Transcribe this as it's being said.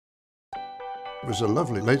It was a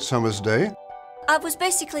lovely late summer's day. I was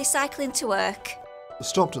basically cycling to work.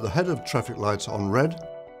 Stopped at the head of traffic lights on red.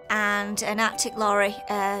 And an Arctic lorry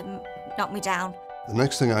knocked me down. The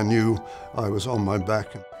next thing I knew, I was on my back.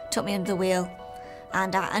 Took me under the wheel,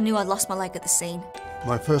 and I knew I'd lost my leg at the scene.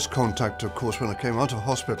 My first contact, of course, when I came out of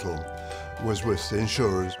hospital was with the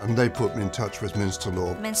insurers, and they put me in touch with Minster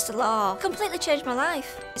Law. Minster Law completely changed my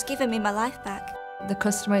life. It's given me my life back. The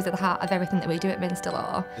customer is at the heart of everything that we do at Minster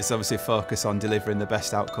Law. It's obviously a focus on delivering the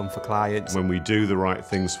best outcome for clients. When we do the right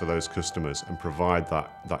things for those customers and provide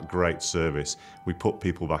that great service, we put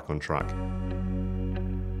people back on track.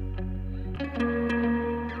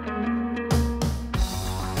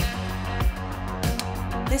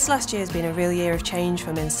 This last year has been a real year of change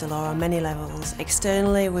for Minster Law on many levels.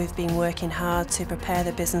 Externally, we've been working hard to prepare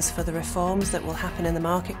the business for the reforms that will happen in the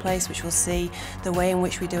marketplace, which will see the way in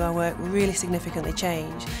which we do our work really significantly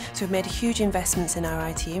change. So we've made huge investments in our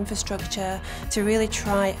IT infrastructure to really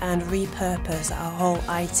try and repurpose our whole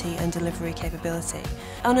IT and delivery capability.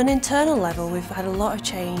 On an internal level, we've had a lot of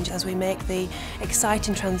change as we make the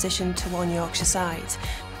exciting transition to One Yorkshire site.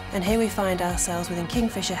 And here we find ourselves within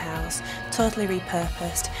Kingfisher House, totally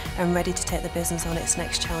repurposed and ready to take the business on its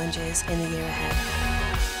next challenges in the year ahead.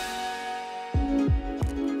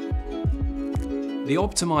 The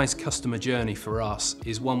optimised customer journey for us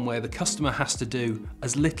is one where the customer has to do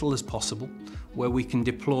as little as possible, where we can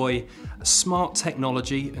deploy smart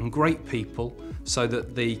technology and great people so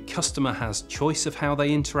that the customer has choice of how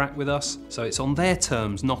they interact with us, so it's on their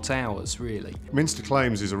terms, not ours, really. Minster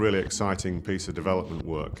Claims is a really exciting piece of development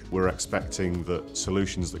work. We're expecting that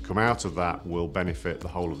solutions that come out of that will benefit the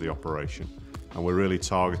whole of the operation, and we're really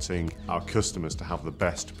targeting our customers to have the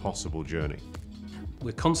best possible journey.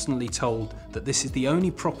 We're constantly told that this is the only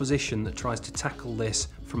proposition that tries to tackle this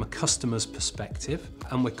from a customer's perspective,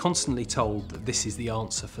 and we're constantly told that this is the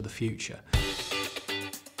answer for the future.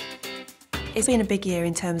 It's been a big year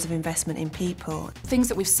in terms of investment in people. Things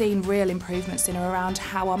that we've seen real improvements in are around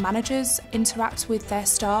how our managers interact with their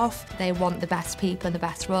staff. They want the best people and the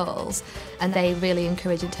best roles, and they really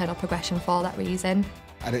encourage internal progression for that reason.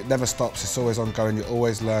 And it never stops, it's always ongoing, you're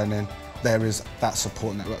always learning. There is that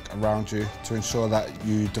support network around you to ensure that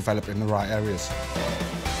you develop in the right areas.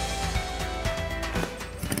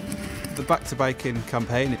 The Back to Biking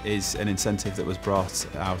campaign is an incentive that was brought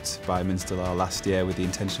out by Minster Law last year with the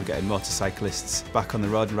intention of getting motorcyclists back on the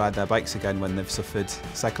road and ride their bikes again when they've suffered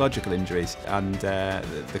psychological injuries. And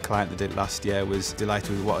the client that did it last year was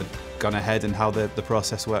delighted with what had gone ahead and how the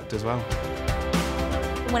process worked as well.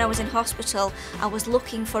 When I was in hospital, I was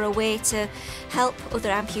looking for a way to help other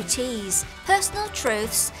amputees. Personal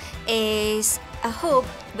Truths is a hub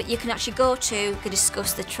that you can actually go to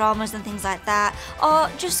discuss the traumas and things like that, or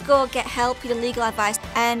just go get help with legal advice.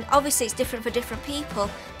 And obviously it's different for different people,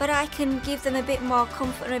 but I can give them a bit more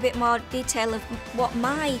comfort and a bit more detail of what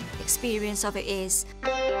my experience of it is.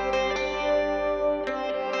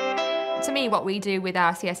 To me, what we do with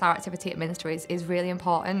our CSR activity at Minster is really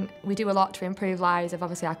important. We do a lot to improve lives of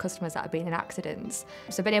obviously our customers that have been in accidents.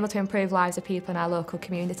 So being able to improve lives of people in our local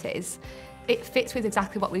communities, it fits with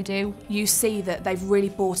exactly what we do. You see that they've really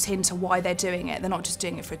bought into why they're doing it. They're not just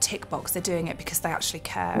doing it for a tick box, they're doing it because they actually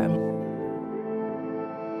care.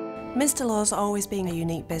 Minster Law's always been a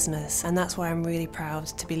unique business, and that's why I'm really proud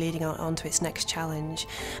to be leading on to its next challenge.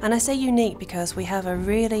 And I say unique because we have a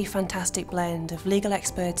really fantastic blend of legal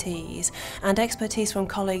expertise and expertise from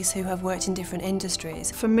colleagues who have worked in different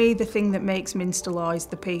industries. For me, the thing that makes Minster Law is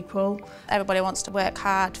the people. Everybody wants to work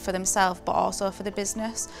hard for themselves, but also for the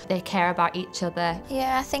business. They care about each other.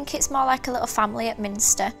 Yeah, I think it's more like a little family at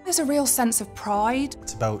Minster. There's a real sense of pride.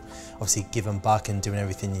 It's about obviously giving back and doing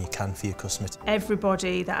everything you can for your customers.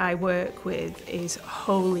 Everybody that I work with is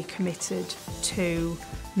wholly committed to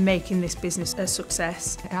making this business a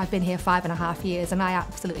success. I've been here 5.5 years and I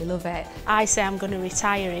absolutely love it. I say I'm going to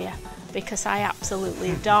retire here because I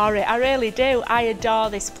absolutely adore it. I really do. I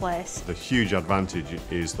adore this place. The huge advantage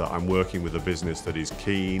is that I'm working with a business that is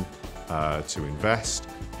keen to invest,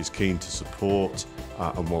 is keen to support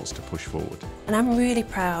and wants to push forward. And I'm really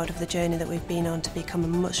proud of the journey that we've been on to become a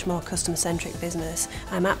much more customer-centric business.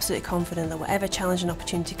 I'm absolutely confident that whatever challenge and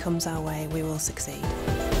opportunity comes our way, we will succeed.